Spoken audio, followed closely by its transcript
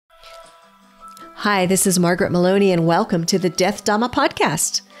Hi, this is Margaret Maloney, and welcome to the Death Dhamma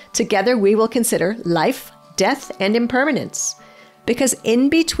podcast. Together, we will consider life, death, and impermanence. Because in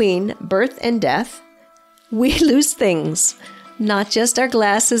between birth and death, we lose things. Not just our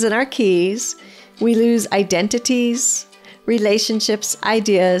glasses and our keys. We lose identities, relationships,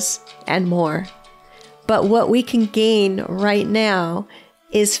 ideas, and more. But what we can gain right now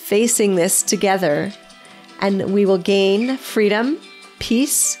is facing this together, and we will gain freedom,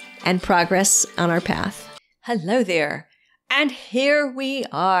 peace, and progress on our path. Hello there. And here we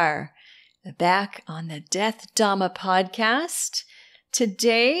are, back on the Death Dhamma podcast.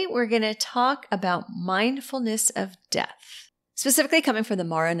 Today, we're going to talk about mindfulness of death, specifically coming from the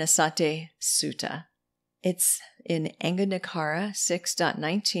Maraṇasati Sutta. It's in Angunikara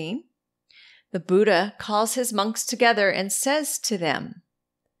 6.19. The Buddha calls his monks together and says to them,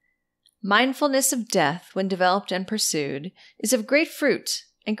 "Mindfulness of death, when developed and pursued, is of great fruit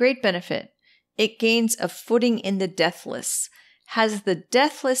and great benefit. It gains a footing in the deathless, has the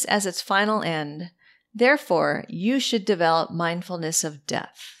deathless as its final end. Therefore, you should develop mindfulness of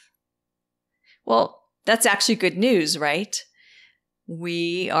death." Well, that's actually good news, right?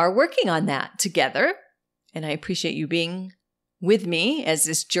 We are working on that together, and I appreciate you being with me as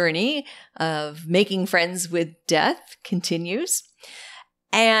this journey of making friends with death continues.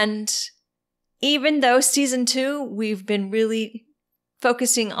 And even though season 2, we've been really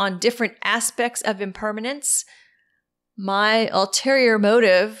focusing on different aspects of impermanence, my ulterior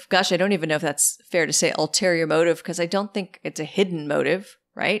motive, gosh, I don't even know if that's fair to say ulterior motive, because I don't think it's a hidden motive,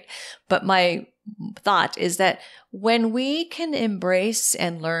 right? But my thought is that when we can embrace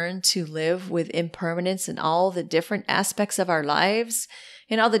and learn to live with impermanence in all the different aspects of our lives,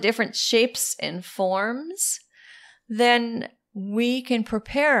 in all the different shapes and forms, then we can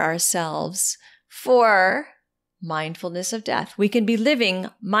prepare ourselves for mindfulness of death. We can be living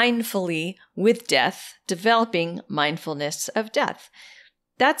mindfully with death, developing mindfulness of death.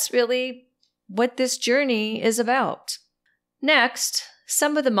 That's really what this journey is about. Next,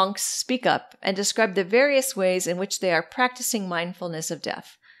 some of the monks speak up and describe the various ways in which they are practicing mindfulness of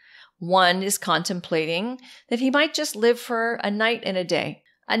death. One is contemplating that he might just live for a night and a day.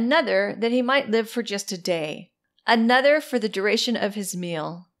 Another, that he might live for just a day. Another, for the duration of his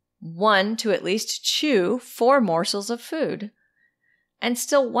meal. One, to at least chew 4 morsels of food. And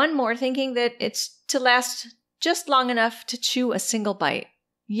still one more thinking that it's to last just long enough to chew a single bite.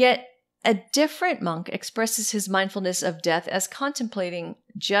 Yet a different monk expresses his mindfulness of death as contemplating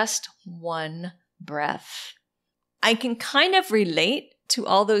just one breath. I can kind of relate to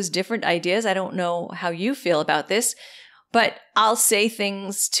all those different ideas. I don't know how you feel about this, but I'll say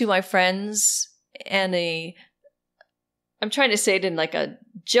things to my friends and I'm trying to say it in like a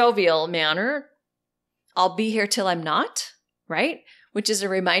jovial manner. I'll be here till I'm not, right? Which is a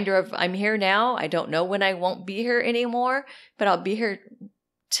reminder of I'm here now. I don't know when I won't be here anymore, but I'll be here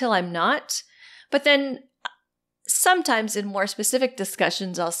till I'm not. But then sometimes in more specific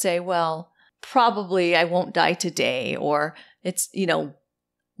discussions, I'll say, well, probably I won't die today, or it's,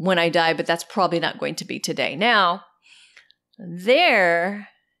 when I die, but that's probably not going to be today. Now, there,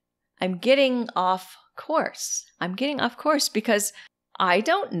 I'm getting off course. I'm getting off course because I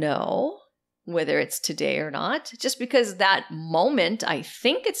don't know whether it's today or not. Just because that moment I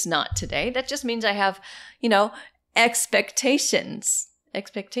think it's not today, that just means I have, expectations.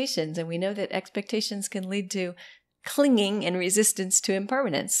 And we know that expectations can lead to clinging and resistance to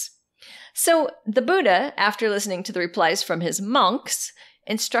impermanence. So the Buddha, after listening to the replies from his monks,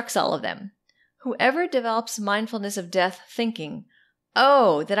 instructs all of them. Whoever develops mindfulness of death thinking,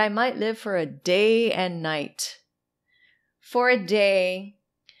 "Oh, that I might live for a day and night." For a day,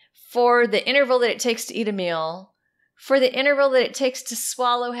 for the interval that it takes to eat a meal, for the interval that it takes to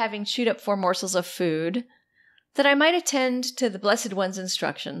swallow having chewed up 4 morsels of food, that I might attend to the Blessed One's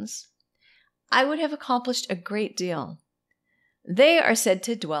instructions, I would have accomplished a great deal. They are said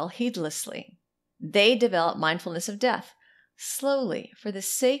to dwell heedlessly. They develop mindfulness of death, slowly, for the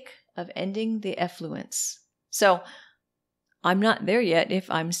sake of ending the effluence. So, I'm not there yet if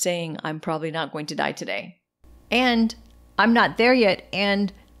I'm saying I'm probably not going to die today. And I'm not there yet,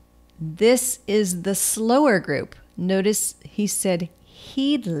 and this is the slower group. Notice he said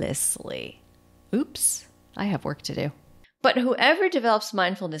heedlessly. Oops, I have work to do. But whoever develops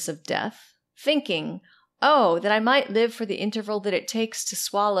mindfulness of death, thinking, "Oh, that I might live for the interval that it takes to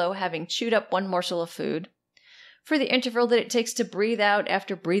swallow having chewed up 1 morsel of food, for the interval that it takes to breathe out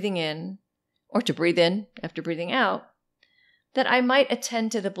after breathing in, or to breathe in after breathing out, that I might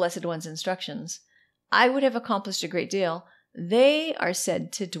attend to the Blessed One's instructions, I would have accomplished a great deal." They are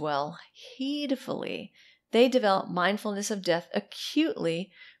said to dwell heedfully. They develop mindfulness of death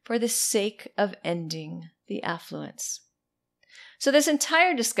acutely for the sake of ending the affluence. So this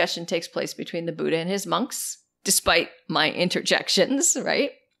entire discussion takes place between the Buddha and his monks, despite my interjections,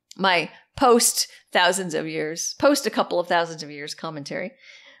 right? My post a couple of thousands of years commentary.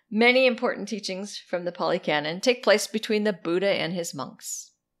 Many important teachings from the Pali Canon take place between the Buddha and his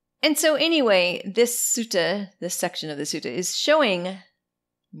monks. And so anyway, this section of the sutta is showing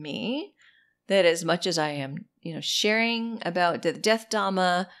me that as much as I am, sharing about the death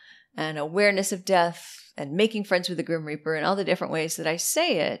Dhamma and awareness of death and making friends with the Grim Reaper and all the different ways that I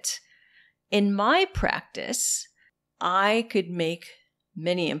say it, in my practice, I could make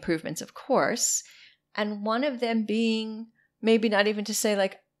many improvements, of course, and one of them being maybe not even to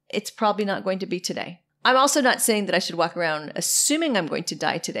say it's probably not going to be today. I'm also not saying that I should walk around assuming I'm going to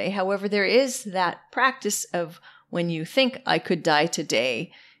die today. However, there is that practice of when you think I could die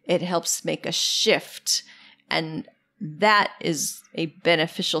today, it helps make a shift. And that is a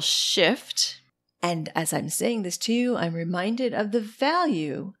beneficial shift. And as I'm saying this to you, I'm reminded of the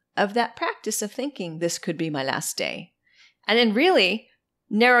value of that practice of thinking this could be my last day. And then really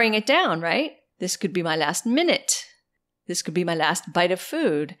narrowing it down, right? This could be my last minute. This could be my last bite of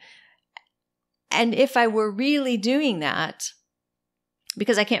food. And if I were really doing that,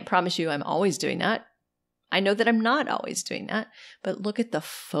 because I can't promise you I'm always doing that, I know that I'm not always doing that, but look at the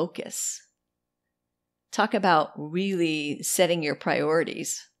focus. Talk about really setting your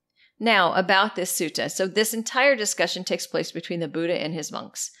priorities. Now, about this sutta. So this entire discussion takes place between the Buddha and his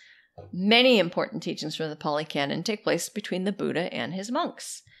monks. Many important teachings from the Pali Canon take place between the Buddha and his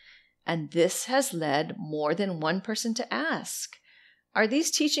monks. And this has led more than one person to ask, are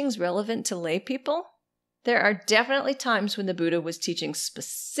these teachings relevant to lay people? There are definitely times when the Buddha was teaching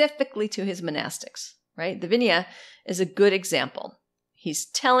specifically to his monastics, right? The Vinaya is a good example. He's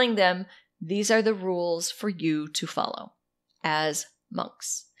telling them these are the rules for you to follow as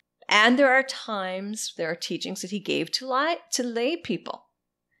monks. And there are teachings that he gave to lay people.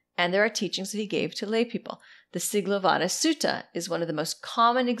 And there are teachings that he gave to lay people. The Siglavada Sutta is one of the most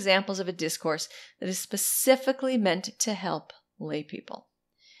common examples of a discourse that is specifically meant to help lay people.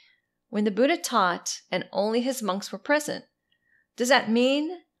 When the Buddha taught and only his monks were present, does that mean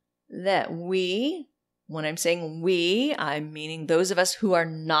that when I'm saying we, I'm meaning those of us who are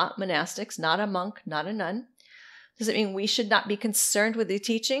not monastics, not a monk, not a nun, does it mean we should not be concerned with the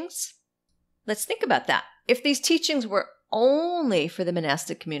teachings? Let's think about that. If these teachings were only for the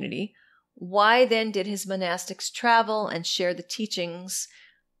monastic community, why then did his monastics travel and share the teachings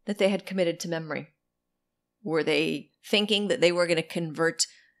that they had committed to memory? Were they thinking that they were going to convert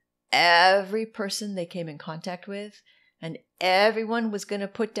every person they came in contact with and everyone was going to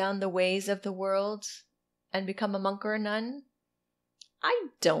put down the ways of the world and become a monk or a nun? I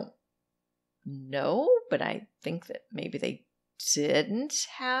don't know, but I think that maybe they didn't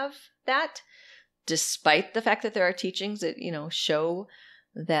have that, despite the fact that there are teachings that, show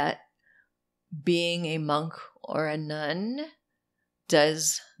that being a monk or a nun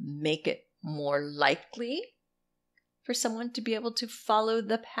does make it more likely for someone to be able to follow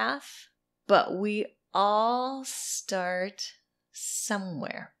the path. But we all start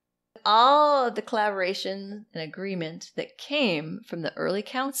somewhere. All of the collaboration and agreement that came from the early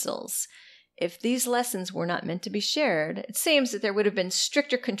councils, if these lessons were not meant to be shared, it seems that there would have been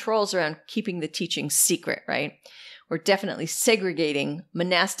stricter controls around keeping the teachings secret, right? We're definitely segregating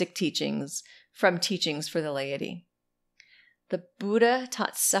monastic teachings from teachings for the laity. The Buddha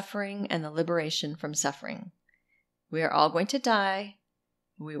taught suffering and the liberation from suffering. We are all going to die.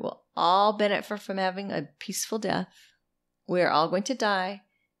 We will all benefit from having a peaceful death. We are all going to die.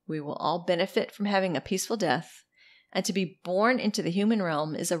 We will all benefit from having a peaceful death. And to be born into the human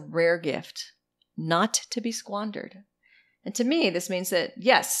realm is a rare gift, not to be squandered. And to me, this means that,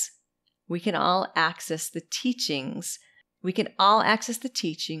 yes, we can all access the teachings. We can all access the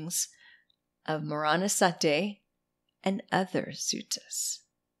teachings of Maraṇasati and other suttas.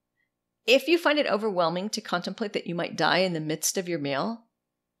 If you find it overwhelming to contemplate that you might die in the midst of your meal,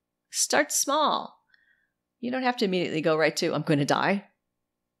 start small. You don't have to immediately go right to, I'm going to die.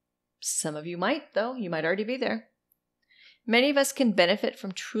 Some of you might, though. You might already be there. Many of us can benefit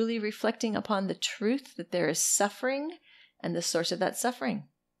from truly reflecting upon the truth that there is suffering and the source of that suffering.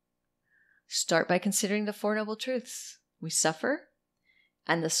 Start by considering the Four Noble Truths. We suffer,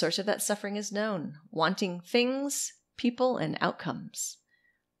 and the source of that suffering is known, wanting things, people, and outcomes,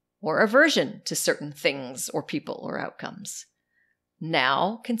 or aversion to certain things or people or outcomes.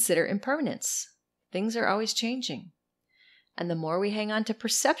 Now consider impermanence. Things are always changing. And the more we hang on to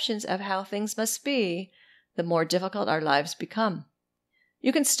perceptions of how things must be, the more difficult our lives become.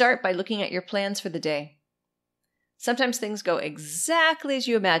 You can start by looking at your plans for the day. Sometimes things go exactly as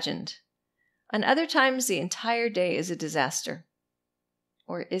you imagined. And other times the entire day is a disaster.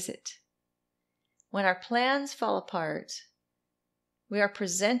 Or is it? When our plans fall apart, we are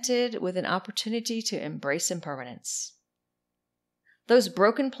presented with an opportunity to embrace impermanence. Those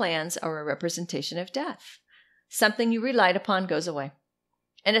broken plans are a representation of death. Something you relied upon goes away.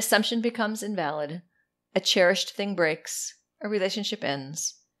 An assumption becomes invalid. A cherished thing breaks. A relationship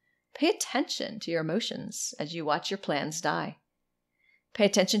ends. Pay attention to your emotions as you watch your plans die. Pay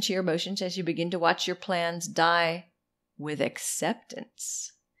attention to your emotions as you begin to watch your plans die with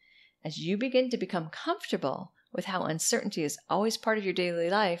acceptance. As you begin to become comfortable with how uncertainty is always part of your daily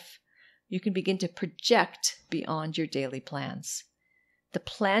life, you can begin to project beyond your daily plans. The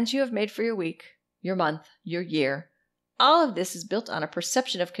plans you have made for your week, your month, your year, all of this is built on a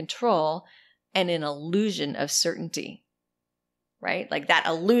perception of control and an illusion of certainty. Right? Like that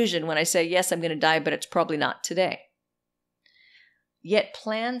illusion when I say, yes, I'm going to die, but it's probably not today. Yet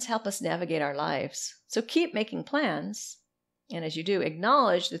plans help us navigate our lives. So keep making plans. And as you do,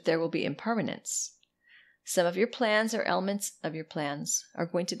 acknowledge that there will be impermanence. Some of your plans or elements of your plans are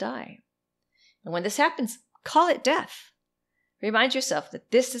going to die. And when this happens, call it death. Remind yourself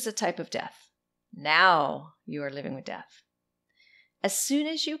that this is a type of death. Now you are living with death. As soon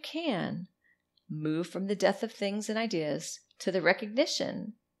as you can, move from the death of things and ideas to the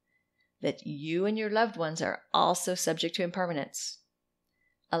recognition that you and your loved ones are also subject to impermanence.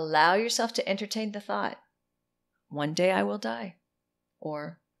 Allow yourself to entertain the thought, one day I will die,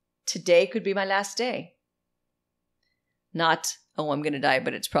 or today could be my last day. Not, oh, I'm going to die,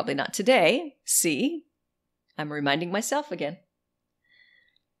 but it's probably not today. See, I'm reminding myself again.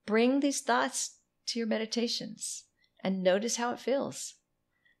 Bring these thoughts to your meditations and notice how it feels.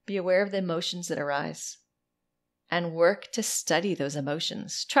 Be aware of the emotions that arise. And work to study those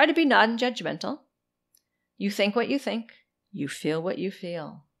emotions. Try to be non-judgmental. You think what you think. You feel what you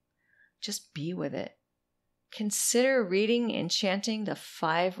feel. Just be with it. Consider reading and chanting the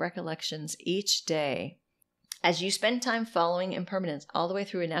 5 recollections each day. As you spend time following impermanence all the way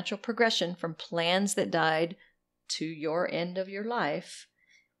through a natural progression from plans that died to your end of your life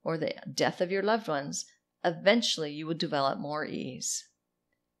or the death of your loved ones, eventually you will develop more ease.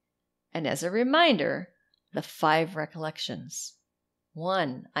 And as a reminder, the 5 recollections.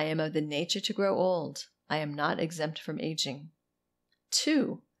 1, I am of the nature to grow old. I am not exempt from aging.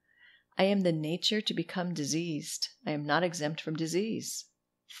 2, I am the nature to become diseased. I am not exempt from disease.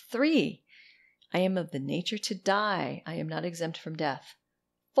 3, I am of the nature to die. I am not exempt from death.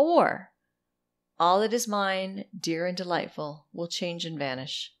 4, all that is mine, dear and delightful, will change and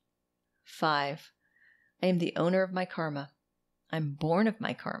vanish. 5, I am the owner of my karma. I'm born of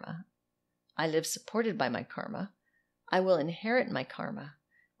my karma. I live supported by my karma. I will inherit my karma.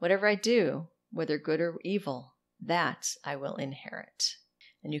 Whatever I do, whether good or evil, that I will inherit.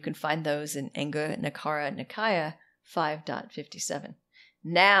 And you can find those in Anga Nakara Nikaya 5.57.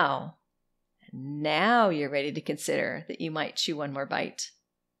 Now you're ready to consider that you might chew one more bite.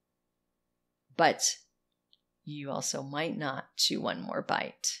 But you also might not chew one more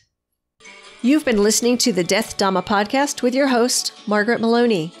bite. You've been listening to the Death Dhamma podcast with your host, Margaret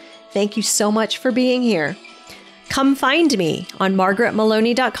Maloney. Thank you so much for being here. Come find me on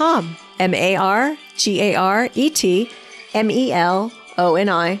MargaretMaloney.com,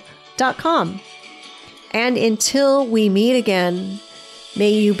 MargaretMeloni.com. And until we meet again,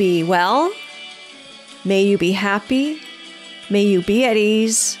 may you be well, may you be happy, may you be at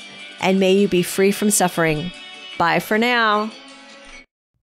ease, and may you be free from suffering. Bye for now.